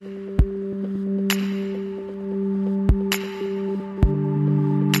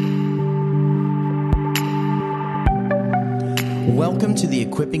Welcome to the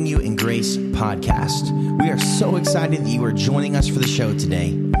Equipping You in Grace podcast. We are so excited that you are joining us for the show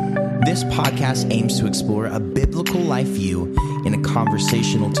today. This podcast aims to explore a biblical life view in a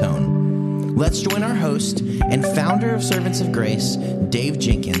conversational tone. Let's join our host and founder of Servants of Grace, Dave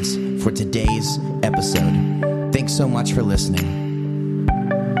Jenkins, for today's episode. Thanks so much for listening.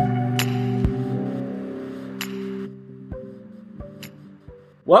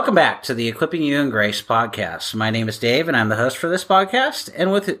 Welcome back to the Equipping You in Grace podcast. My name is Dave, and I'm the host for this podcast.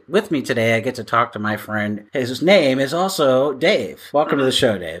 And with me today, I get to talk to my friend. His name is also Dave. Welcome to the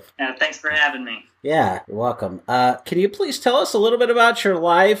show, Dave. Thanks for having me. Yeah, you're welcome. Can you please tell us a little bit about your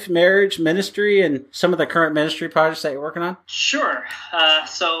life, marriage, ministry, and some of the current ministry projects that you're working on? Sure.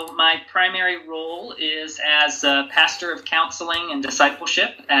 So my primary role is as pastor of counseling and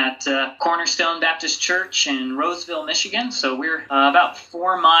discipleship at Cornerstone Baptist Church in Roseville, Michigan. So we're about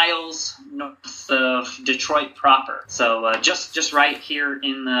 4 miles north of Detroit proper. So just right here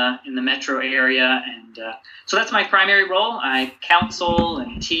in the metro area, and so that's my primary role. I counsel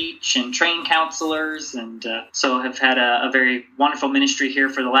and teach and train counselors, and so have had a very wonderful ministry here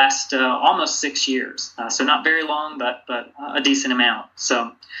for the last almost 6 years. So not very long, but a decent amount.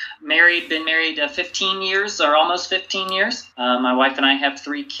 So been married 15 years, or almost 15 years. My wife and I have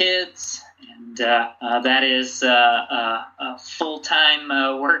 3 kids. And that is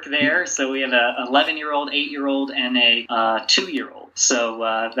full-time work there. So we have a 11-year-old, 8-year-old, and a 2-year-old.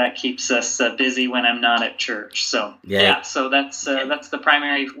 So that keeps us busy when I'm not at church. So so that's the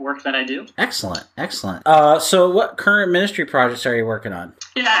primary work that I do. Excellent. So what current ministry projects are you working on?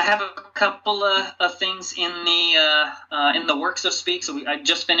 Yeah, I have a couple of things in the works, so to speak. So I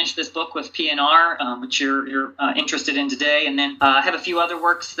just finished this book with PNR, which you're interested in today, and then I have a few other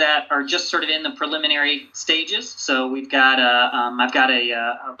works that are just sort of in the preliminary stages. So we've got I've got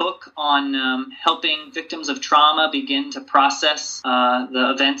a book on helping victims of trauma begin to process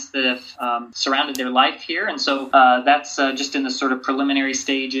the events that have surrounded their life here, and so that's just in the sort of preliminary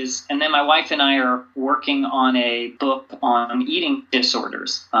stages. And then my wife and I are working on a book on eating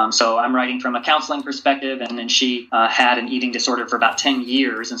disorders. So I'm writing from a counseling perspective, and then she had an eating disorder for about 10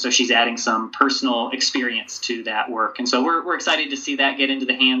 years, and so she's adding some personal experience to that work. And so we're excited to see that get into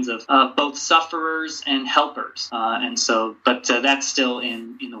the hands of both sufferers and helpers. But that's still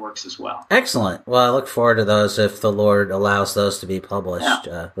in the works as well. Excellent. Well, I look forward to those if the Lord allows those to be published.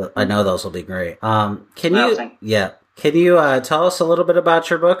 Yeah. I know those will be great. Can you tell us a little bit about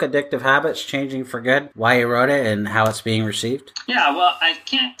your book, Addictive Habits, Changing for Good, why you wrote it, and how it's being received? Yeah, well, I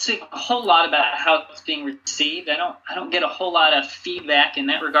can't say a whole lot about how it's being received. I don't get a whole lot of feedback in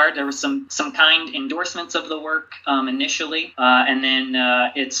that regard. There were some kind endorsements of the work initially, and then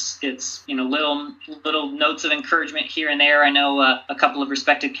it's little notes of encouragement here and there. I know a couple of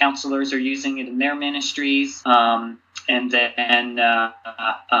respected counselors are using it in their ministries. And then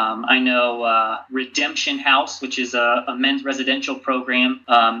I know Redemption House, which is a men's residential program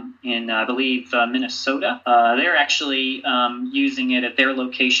in, I believe, Minnesota. They're actually using it at their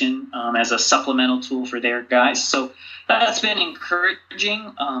location as a supplemental tool for their guys. So that's been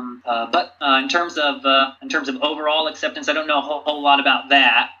encouraging. But in terms of overall acceptance, I don't know a whole lot about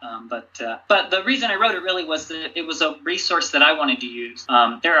that. But the reason I wrote it really was that it was a resource that I wanted to use.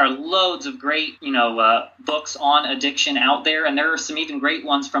 There are loads of great, books on addiction out there, and there are some even great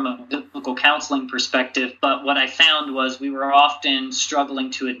ones from a biblical counseling perspective. But what I found was we were often struggling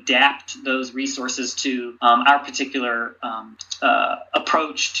to adapt those resources to our particular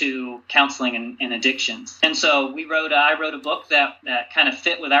approach to counseling and addictions. And so I wrote a book that kind of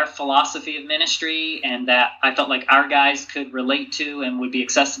fit with our philosophy of ministry, and that I felt like our guys could relate to and would be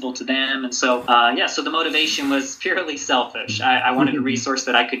accessible to them. And so, so the motivation was purely selfish. I wanted a resource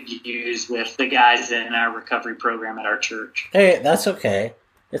that I could use with the guys in our recovery program at our church. Hey, that's okay.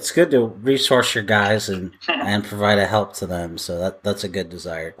 It's good to resource your guys and provide a help to them, so that's a good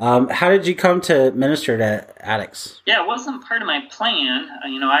desire. How did you come to minister to addicts? Yeah, it wasn't part of my plan.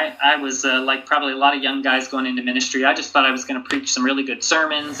 I was like probably a lot of young guys going into ministry. I just thought I was going to preach some really good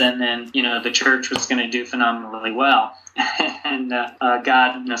sermons, and then the church was going to do phenomenally well. And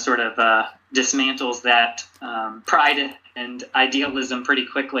God sort of dismantles that pride and idealism pretty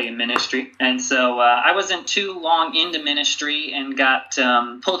quickly in ministry. And so I wasn't too long into ministry and got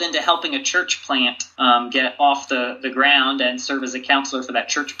pulled into helping a church plant get off the ground and serve as a counselor for that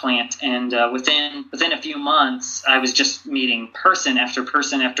church plant. And within a few months, I was just meeting person after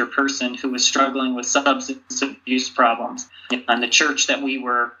person after person who was struggling with substance abuse problems. And the church that we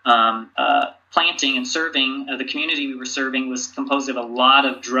were planting and serving, the community we were serving was composed of a lot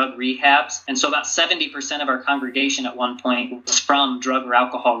of drug rehabs. And so about 70% of our congregation at one point was from drug or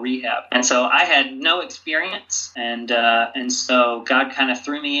alcohol rehab. And so I had no experience. And so God kind of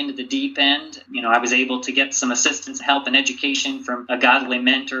threw me into the deep end. I was able to get some assistance, help, and education from a godly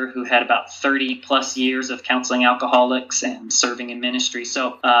mentor who had about 30 plus years of counseling alcoholics and serving in ministry.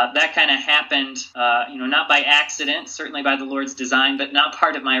 So that kind of happened, not by accident, certainly by the Lord's design, but not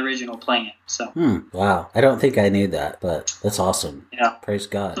part of my original plan. So. Wow. I don't think I knew that, but that's awesome. Yeah. Praise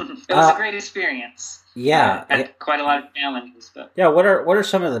God. It was a great experience. Yeah. Had quite a lot of challenges, but. Yeah. What are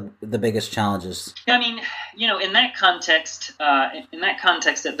some of the biggest challenges? I mean, in that context,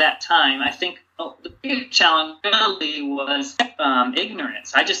 at that time, I think the big challenge really was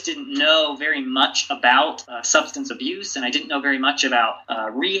ignorance. I just didn't know very much about substance abuse, and I didn't know very much about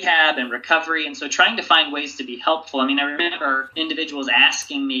rehab and recovery, and so trying to find ways to be helpful. I mean, I remember individuals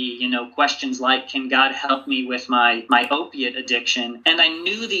asking me, questions like, can God help me with my opiate addiction? And I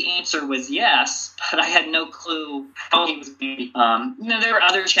knew the answer was yes, but I had no clue how he was going to be. There were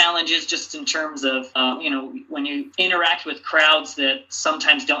other challenges just in terms of, when you interact with crowds that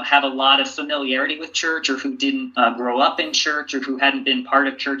sometimes don't have a lot of familiarity with church, or who didn't grow up in church, or who hadn't been part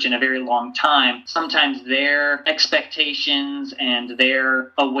of church in a very long time, sometimes their expectations and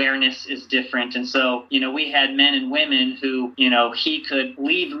their awareness is different. And so, we had men and women who, he could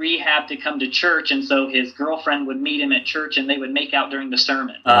leave rehab to come to church, and so his girlfriend would meet him at church and they would make out during the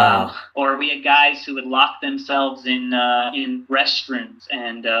sermon. Wow. Or we had guys who would lock themselves in restrooms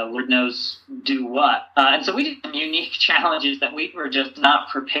and Lord knows do what. And so we did some unique challenges that we were just not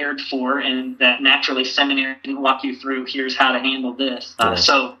prepared for, and that naturally seminary didn't walk you through, here's how to handle this.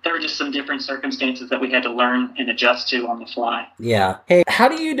 So there were just some different circumstances that we had to learn and adjust to on the fly. Yeah. Hey, how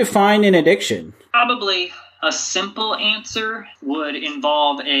do you define an addiction? Probably a simple answer would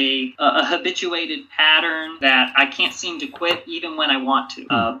involve a habituated pattern that I can't seem to quit even when I want to.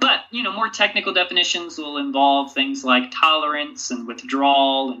 But, more technical definitions will involve things like tolerance and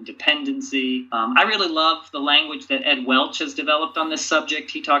withdrawal and dependency. I really love the language that Ed Welch has developed on this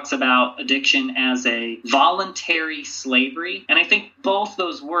subject. He talks about addiction as a voluntary slavery. And I think both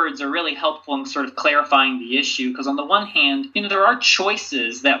those words are really helpful in sort of clarifying the issue, because on the one hand, there are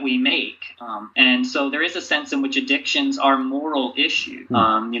choices that we make. And so there is a sense in which addictions are moral issues.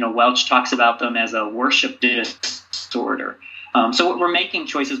 Welch talks about them as a worship disorder. So we're making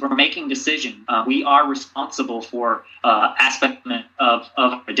choices, we're making decisions. We are responsible for aspect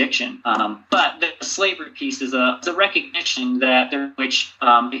of addiction. But the slavery piece is a recognition that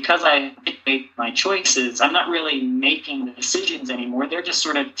because I make my choices, I'm not really making the decisions anymore. They're just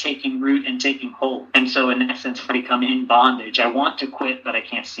sort of taking root and taking hold. And so in that sense, I become in bondage. I want to quit, but I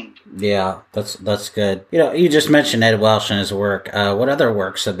can't seem to. Yeah, that's good. You just mentioned Ed Welch and his work. What other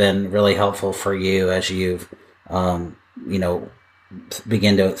works have been really helpful for you as you've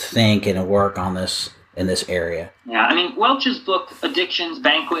begin to think and work on this in this area? Yeah, I mean, Welch's book, Addiction's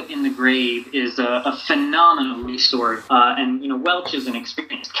Banquet in the Grave, is a phenomenal resource. And Welch is an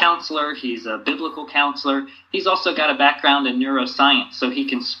experienced counselor. He's a biblical counselor. He's also got a background in neuroscience, so he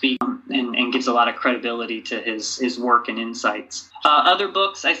can speak and gives a lot of credibility to his work and insights. Other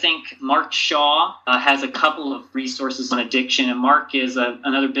books, I think Mark Shaw has a couple of resources on addiction, and Mark is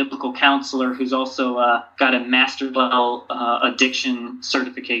another biblical counselor who's also got a master level addiction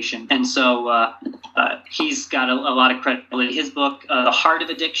certification, and so he's got a lot of credibility. His book, The Heart of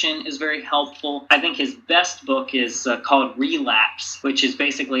Addiction, is very helpful. I think his best book is called Relapse, which is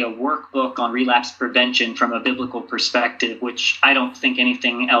basically a workbook on relapse prevention from a biblical perspective, which I don't think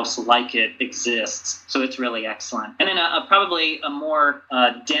anything else like it exists. So it's really excellent. And then probably a more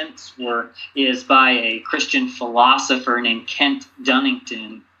dense work is by a Christian philosopher named Kent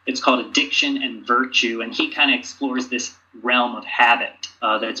Dunnington. It's called Addiction and Virtue, and he kind of explores this realm of habit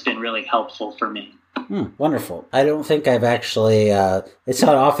that's been really helpful for me. Wonderful. I don't think I've actually. It's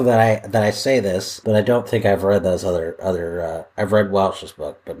not often that I say this, but I don't think I've read those other. I've read Welch's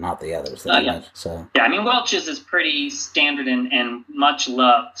book, but not the others that you mentioned. So yeah, I mean, Welch's is pretty standard and much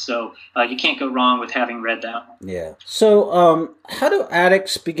loved, so you can't go wrong with having read that one. Yeah. So, how do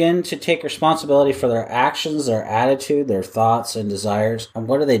addicts begin to take responsibility for their actions, their attitude, their thoughts and desires, and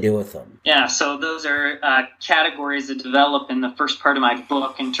what do they do with them? Yeah, so those are categories that develop in the first part of my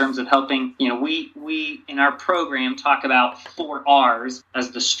book in terms of helping. We in our program talk about 4 R's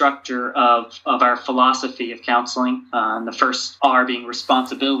as the structure of our philosophy of counseling. And the first R being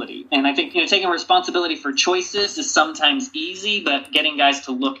responsibility. And I think taking responsibility for choices is sometimes easy, but getting guys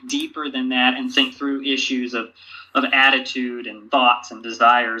to look deeper than that and think through issues of of attitude and thoughts and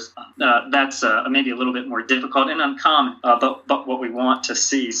desires, that's maybe a little bit more difficult and uncommon, but what we want to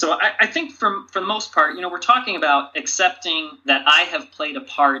see. So I think for the most part, we're talking about accepting that I have played a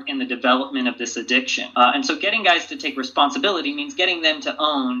part in the development of this addiction. And so getting guys to take responsibility means getting them to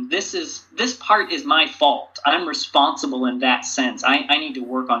own this part is my fault. I'm responsible in that sense. I need to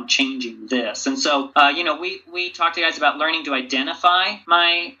work on changing this. And so, we talk to guys about learning to identify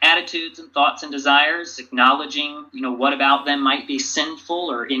my attitudes and thoughts and desires, acknowledging, what about them might be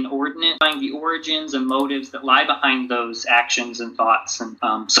sinful or inordinate, finding the origins and motives that lie behind those actions and thoughts. And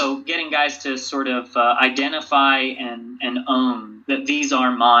so getting guys to sort of identify and own that these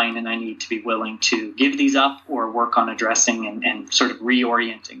are mine and I need to be willing to give these up or work on addressing and sort of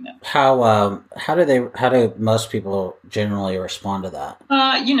reorienting them. How do most people generally respond to that?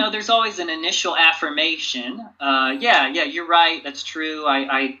 There's always an initial affirmation. Yeah, you're right. That's true.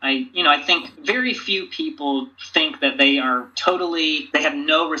 I think very few people think that they have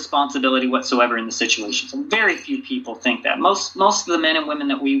no responsibility whatsoever in the situation. So very few people think that. Most of the men and women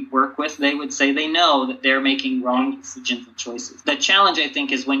that we work with, they would say they know that they're making wrong decisions and choices. The challenge, I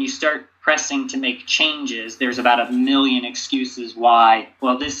think, is when you start pressing to make changes, there's about 1 million excuses why,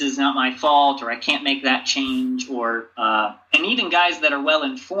 well, this is not my fault, or I can't make that change, or and even guys that are well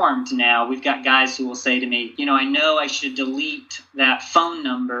informed now, we've got guys who will say to me, I know I should delete that phone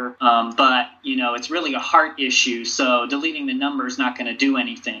number, but it's really a heart issue, so deleting the number is not going to do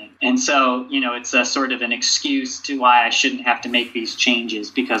anything. And so, it's a sort of an excuse to why I shouldn't have to make these changes,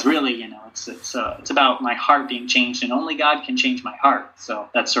 because really, it's about my heart being changed, and only God can change my heart. So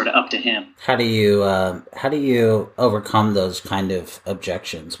that's sort of up to Him. How do you overcome those kind of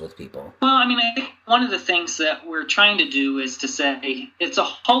objections with people? Well, I think one of the things that we're trying to do is to say it's a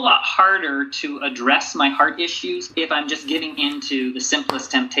whole lot harder to address my heart issues if I'm just getting into the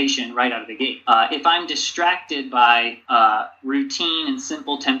simplest temptation right out of the gate. If I'm distracted by routine and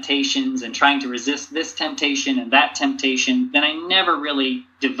simple temptations and trying to resist this temptation and that temptation, then I never really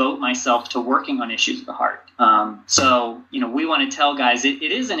devote myself to working on issues of the heart. So, we want to tell guys it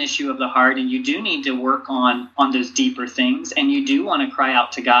is an issue of the heart, and you do need to work on those deeper things, and you do want to cry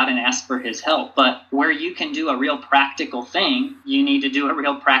out to God and ask for His help. But where you can do a real practical thing, you need to do a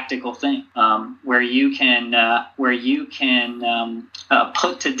real practical thing. Where you can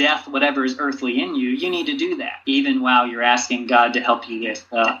put to death whatever is earthly in you, you need to do that, even while you're asking God to help you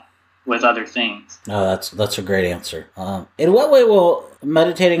with other things. Oh, that's a great answer. In what way will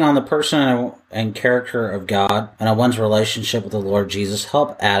meditating on the person and character of God and on one's relationship with the Lord Jesus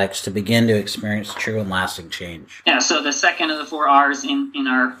help addicts to begin to experience true and lasting change? Yeah, so the second of the 4 R's in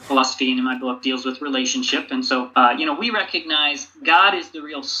our philosophy and in my book deals with relationship. And so, we recognize God is the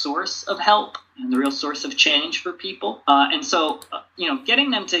real source of help and the real source of change for people. And so,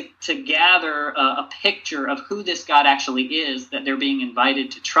 getting them to gather a picture of who this God actually is that they're being invited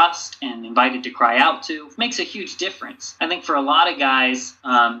to trust and invited to cry out to makes a huge difference. I think for a lot of guys,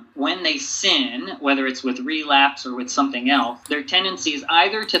 when they sin, whether it's with relapse or with something else, their tendency is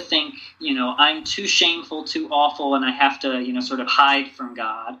either to think, I'm too shameful, too awful, and I have to, sort of hide from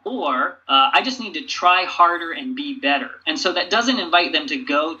God, or I just need to try harder and be better. And so that doesn't invite them to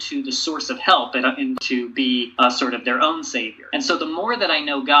go to the source of help and to be sort of their own savior. And so the more that I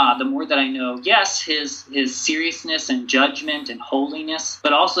know God, the more that I know, yes, His seriousness and judgment and holiness,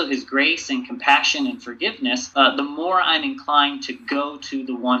 but also His grace and compassion and forgiveness, the more I'm inclined to go to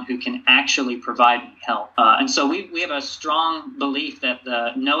the one who can actually provide me help. And so we have a strong belief that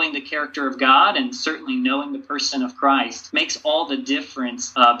knowing the character of God and certainly knowing the person of Christ makes all the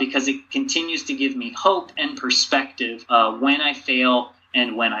difference because it continues to give me hope and perspective when I fail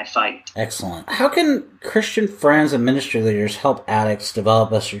and when I fight. Excellent. How can Christian friends and ministry leaders help addicts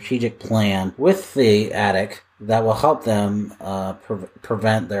develop a strategic plan with the addict that will help them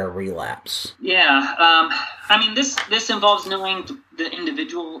prevent their relapse? Yeah, this involves knowing the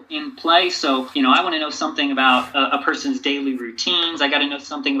individual in play. So, I want to know something about a person's daily routines. I got to know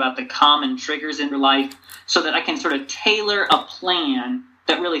something about the common triggers in their life so that I can sort of tailor a plan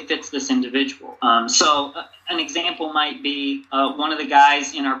that really fits this individual. So an example might be one of the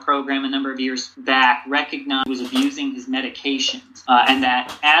guys in our program a number of years back recognized he was abusing his medications, and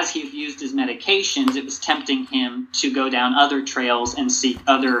that as he abused his medications, it was tempting him to go down other trails and seek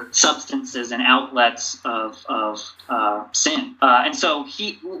other substances and outlets of sin. And so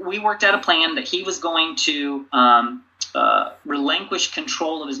we worked out a plan that he was going to relinquish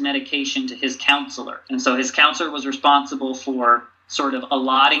control of his medication to his counselor. And so his counselor was responsible for sort of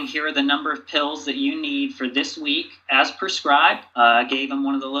allotting, here are the number of pills that you need for this week as prescribed. Gave him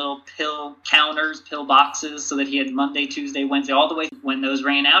one of the little pill counters, pill boxes, so that he had Monday, Tuesday, Wednesday, all the way. When those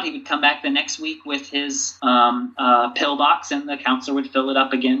ran out, he would come back the next week with his pill box, and the counselor would fill it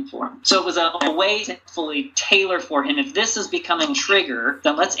up again for him. So it was a way to fully tailor for him. If this is becoming a trigger,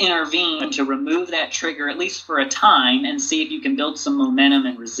 then let's intervene to remove that trigger, at least for a time, and see if you can build some momentum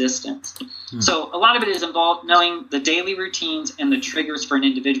and resistance. So a lot of it is involved knowing the daily routines and the triggers for an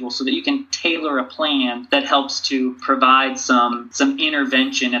individual so that you can tailor a plan that helps to provide some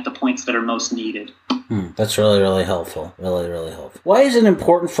intervention at the points that are most needed. That's really, really helpful. Really, really helpful. Why is it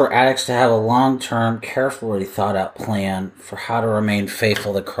important for addicts to have a long-term, carefully thought-out plan for how to remain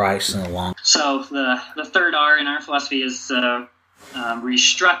faithful to Christ in the long term? So the third R in our philosophy is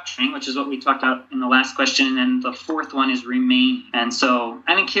restructuring, which is what we talked about in the last question, and then the fourth one is remaining. And so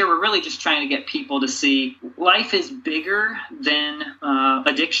I think here we're really just trying to get people to see life is bigger than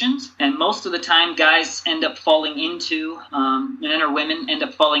addictions, and most of the time guys end up falling into, men or women end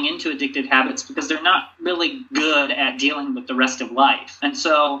up falling into addicted habits because they're not really good at dealing with the rest of life. And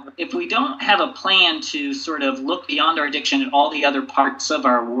so if we don't have a plan to sort of look beyond our addiction at all the other parts of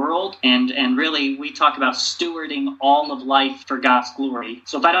our world, and really we talk about stewarding all of life for God's glory.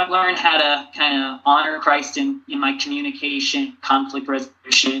 So if I don't learn how to kind of honor Christ in my communication, conflict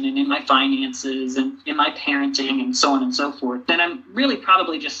resolution, and in my finances, and in my parenting, and so on and so forth, then I'm really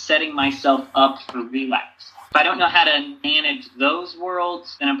probably just setting myself up for relapse. If I don't know how to manage those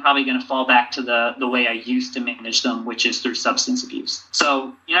worlds, then I'm probably going to fall back to the way I used to manage them, which is through substance abuse.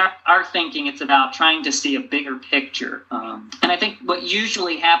 So in our thinking, it's about trying to see a bigger picture. And I think what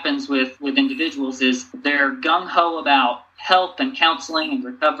usually happens with individuals is they're gung-ho about help and counseling and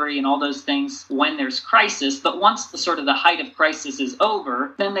recovery and all those things when there's crisis. But once the sort of the height of crisis is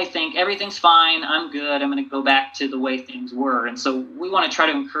over, then they think everything's fine, I'm good, I'm going to go back to the way things were. And so we want to try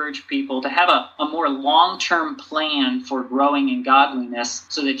to encourage people to have a more long-term plan for growing in godliness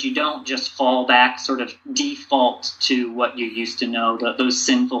so that you don't just fall back, sort of default to what you used to know, those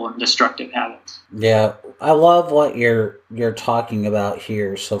sinful and destructive habits. Yeah, I love what you're talking about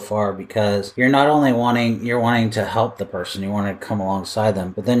here so far, because you're not only wanting to help the person, you want to come alongside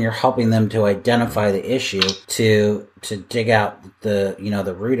them, but then you're helping them to identify the issue, to dig out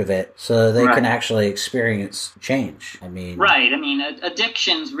the root of it, so they can actually experience change.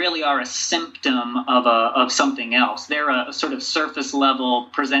 Addictions really are a symptom of something else. They're a sort of surface level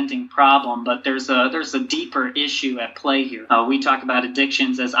presenting problem, but there's a deeper issue at play here. We talk about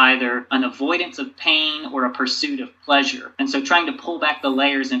addictions as either an avoidance of pain or a pursuit of pleasure. And so trying to pull back the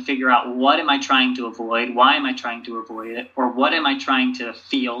layers and figure out, what am I trying to avoid? Why am I trying to avoid it? Or what am I trying to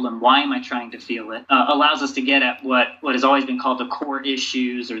feel, and why am I trying to feel it? Allows us to get at what has always been called the core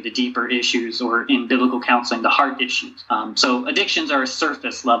issues, or the deeper issues, or in biblical counseling, the heart issues. So addictions are a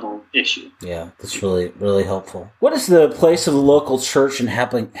surface level issue. Yeah, that's really, really helpful. What is the place of the local church in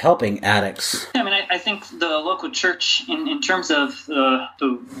helping addicts? I think the local church, in terms of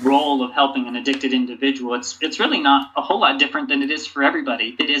the role of helping an addicted individual, it's really not a whole lot different than it is for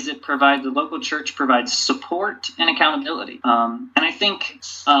everybody. The local church provides support and accountability. And I think,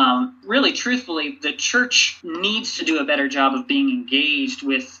 really truthfully, the church needs to do a better job of being engaged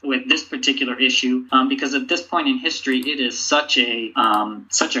with this particular issue, because at this point in history, it is such a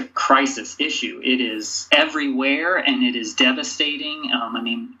crisis issue. It is everywhere, and it is devastating.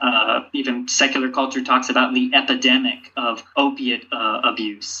 Even secular culture talks about the epidemic of opiate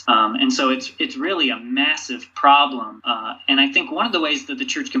abuse, and so it's really a massive problem. And I think one of the ways that the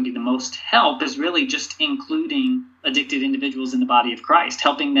church can be the most help is really just including addicted individuals in the body of Christ,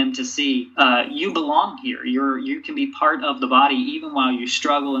 helping them to see you belong here. You can be part of the body even while you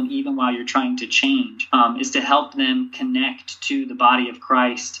struggle and even while you're trying to change, is to help them connect to the body of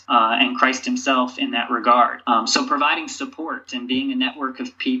Christ and Christ himself in that regard. So providing support and being a network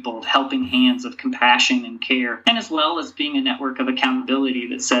of people, helping hands of compassion and care, and as well as being a network of accountability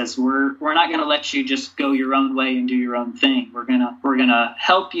that says we're not going to let you just go your own way and do your own thing. We're gonna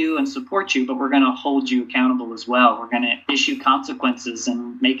help you and support you, but we're going to hold you accountable as well. We're going to issue consequences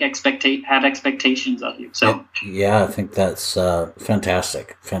and have expectations of you. So yeah, I think that's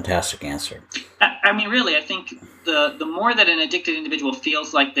fantastic answer. Really, I think the more that an addicted individual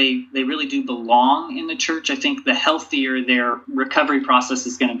feels like they really do belong in the church, I think the healthier their recovery process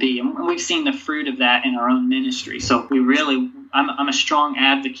is going to be. And we've seen the fruit of that in our own ministry. So we really I'm a strong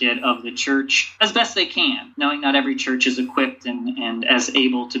advocate of the church as best they can, knowing not every church is equipped and as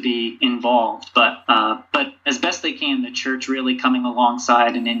able to be involved, but as best they can, the church really coming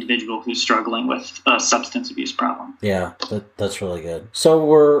alongside an individual who's struggling with a substance abuse problem. Yeah, that's really good.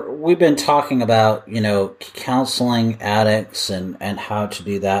 So we've been talking about, counseling addicts and how to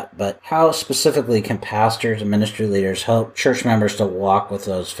do that, but how specifically can pastors and ministry leaders help church members to walk with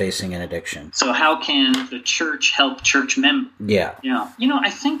those facing an addiction? So how can the church help church members? Yeah. Yeah. I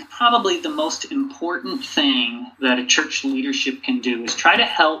think probably the most important thing that a church leadership can do is try to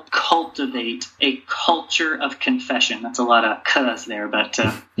help cultivate a culture of confession. That's a lot of cuz there, but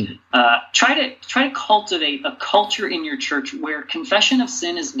try to cultivate a culture in your church where confession of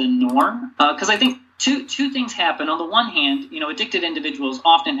sin is the norm. Because I think two things happen. On the one hand, addicted individuals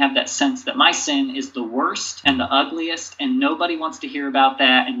often have that sense that my sin is the worst and the ugliest, and nobody wants to hear about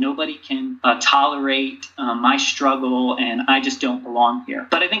that, and nobody can tolerate my struggle, and I just don't belong here.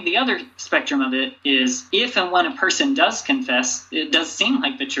 But I think the other spectrum of it is if and when a person does confess, it does seem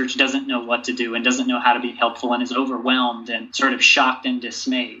like the church doesn't know what to do and doesn't know how to be helpful and is overwhelmed and sort of shocked and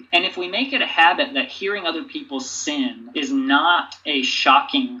dismayed. And if we make it a habit that hearing other people's sin is not a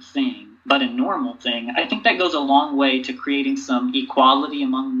shocking thing, but a normal thing, I think that goes a long way to creating some equality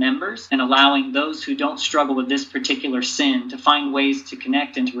among members and allowing those who don't struggle with this particular sin to find ways to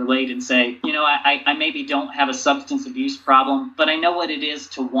connect and to relate and say, I maybe don't have a substance abuse problem, but I know what it is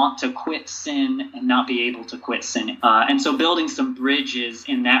to want to quit sin and not be able to quit sinning. And so building some bridges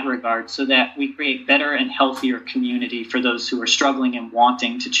in that regard so that we create better and healthier community for those who are struggling and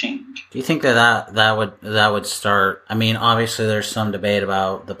wanting to change. Do you think that would start? I mean, obviously there's some debate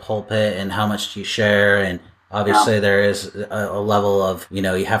about the pulpit and how much do you share, and obviously there is a level of,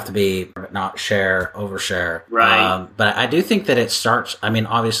 you have to be not share, overshare. Right. But I do think that it starts, I mean,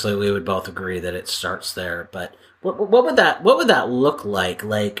 obviously we would both agree that it starts there, but what would that look like?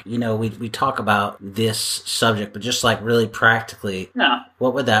 Like, we talk about this subject, but just like really practically,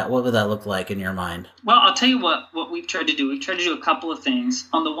 what would that look like in your mind? Well, I'll tell you what we've tried to do. We've tried to do a couple of things.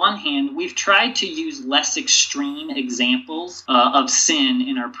 On the one hand, we've tried to use less extreme examples of sin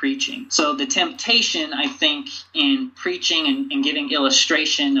in our preaching. So the temptation, I think, in preaching and giving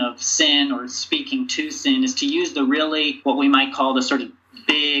illustration of sin or speaking to sin is to use the really, what we might call the sort of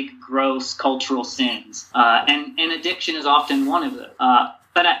big, gross cultural sins. And addiction is often one of them.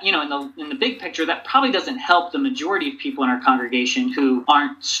 But in the big picture, that probably doesn't help the majority of people in our congregation who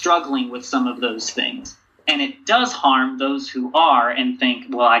aren't struggling with some of those things. And it does harm those who are and think,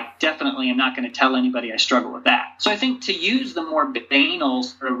 well, I definitely am not going to tell anybody I struggle with that. So I think to use the more banal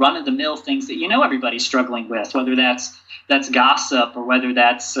or run-of-the-mill things that everybody's struggling with, whether that's gossip or whether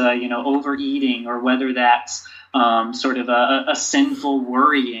that's overeating or whether that's sort of a sinful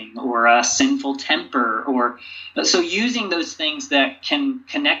worrying or a sinful temper, or so using those things that can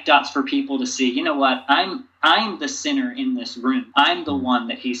connect dots for people to see, what, I'm the sinner in this room. I'm the one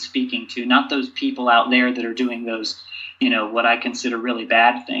that he's speaking to, not those people out there that are doing those, what I consider really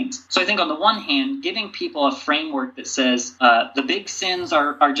bad things. So I think on the one hand, giving people a framework that says the big sins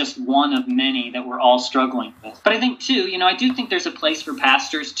are just one of many that we're all struggling with. But I think too, I do think there's a place for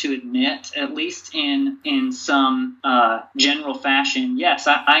pastors to admit, at least in some general fashion, yes,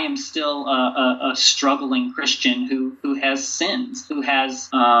 I am still a struggling Christian who has sins, who has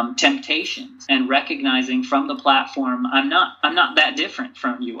temptations, and recognizing from the platform, I'm not that different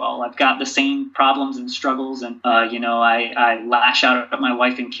from you all. I've got the same problems and struggles, and I lash out at my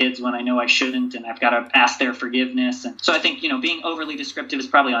wife and kids when I know I shouldn't, and I've got to ask their forgiveness. And so I think being overly descriptive is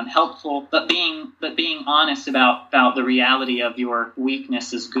probably unhelpful, but being honest about the reality of your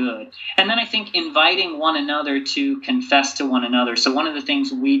weakness is good. And then I think inviting one another to confess to one another. So one of the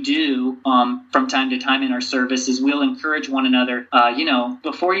things we do from time to time in our service is we'll encourage one another.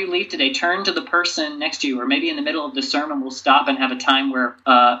 Before you leave today, turn to the person next to you, or maybe in the middle of the sermon, we'll stop and have a time where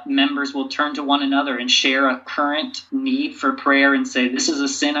members will turn to one another and share a current need for prayer and say, this is a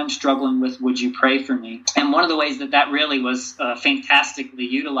sin I'm struggling with. Would you pray for me? And one of the ways that really was fantastically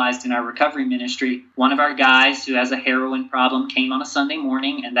utilized in our recovery ministry, one of our guys who has a heroin problem came on a Sunday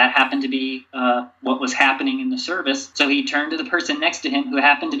morning, and that happened to be what was happening in the service. So he turned to the person next to him, who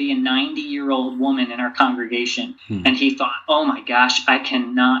happened to be a 90-year-old woman in our congregation. And he thought, oh my gosh, I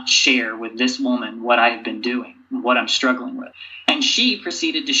cannot share with this woman what I have been doing. what I'm struggling with. And she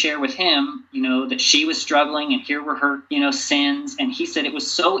proceeded to share with him, that she was struggling and here were her, sins. And he said it was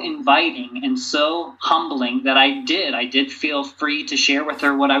so inviting and so humbling that I did feel free to share with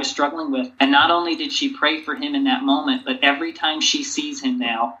her what I was struggling with. And not only did she pray for him in that moment, but every time she sees him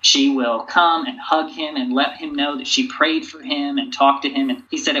now, she will come and hug him and let him know that she prayed for him and talked to him. And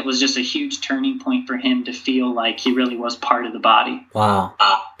he said it was just a huge turning point for him to feel like he really was part of the body. Wow.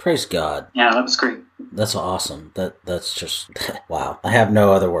 Praise God. Yeah, that was great. That's awesome. That's just, wow. I have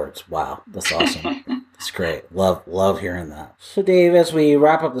no other words. Wow. That's awesome. It's great. Love hearing that. So Dave, as we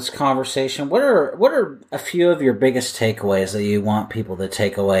wrap up this conversation, what are a few of your biggest takeaways that you want people to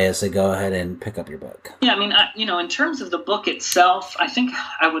take away as they go ahead and pick up your book? Yeah, I mean, in terms of the book itself, I think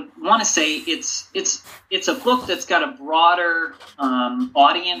I would want to say it's a book that's got a broader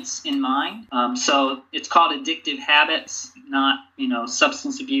audience in mind. So it's called Addictive Habits, not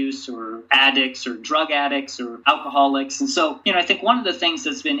substance abuse or addicts or drug addicts or alcoholics. And so, I think one of the things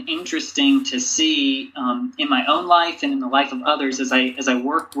that's been interesting to see in my own life and in the life of others as I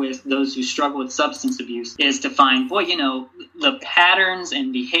work with those who struggle with substance abuse is to find, the patterns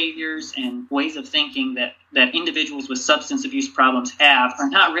and behaviors and ways of thinking that individuals with substance abuse problems have are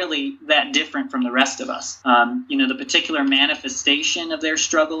not really that different from the rest of us. The particular manifestation of their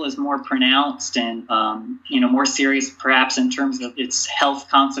struggle is more pronounced and, more serious perhaps in terms of its health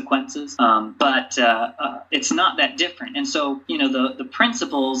consequences. But it's not that different. And so, the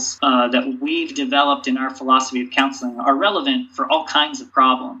principles that we've developed in our philosophy of counseling are relevant for all kinds of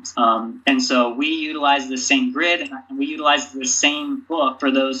problems. And so we utilize the same grid and we utilize the same book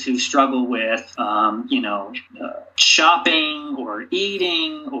for those who struggle with, shopping or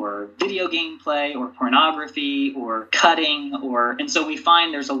eating or video game play or pornography or cutting and so we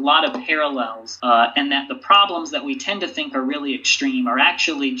find there's a lot of parallels and that the problems that we tend to think are really extreme are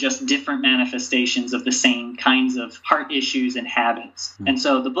actually just different manifestations of the same kinds of heart issues and habits. And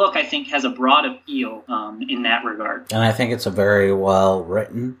so the book, I think, has a broad appeal in that regard. And I think it's a very well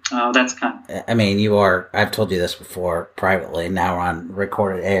written. Oh, that's kind. I mean, I've told you this before privately, now we're on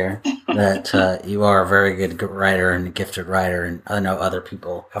recorded air, that you are a very good writer and a gifted writer, and I know other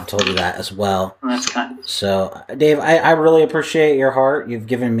people have told you that as well. Oh, that's kind. So, Dave, I really appreciate your heart. You've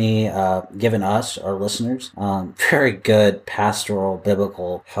given me, given us, our listeners, very good pastoral,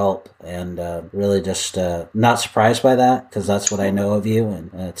 biblical help, and really just not surprised by that, because that's what I know of you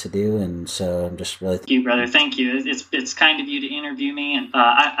and to do, and so I'm just really... Thank you, brother. Thank you. It's kind of you to interview me, and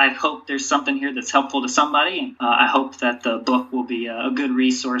I hope there's something here that's helpful to somebody, and I hope that the book will be a good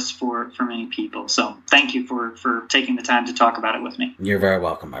resource for many people. So thank you for taking the time to talk about it with me. You're very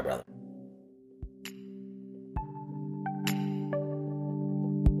welcome, my brother.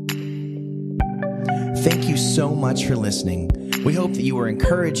 Thank you so much for listening. We hope that you were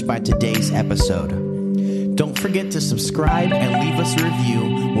encouraged by today's episode. Don't forget to subscribe and leave us a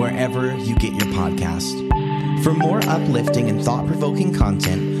review wherever you get your podcast. For more uplifting and thought-provoking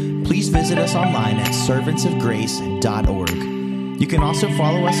content, please visit us online at servantsofgrace.org. You can also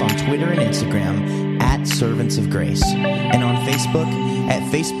follow us on Twitter and Instagram at Servants of Grace, and on Facebook at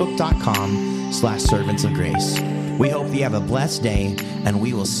facebook.com/servantsofgrace. We hope you have a blessed day, and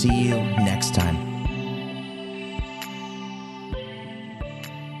we will see you next time.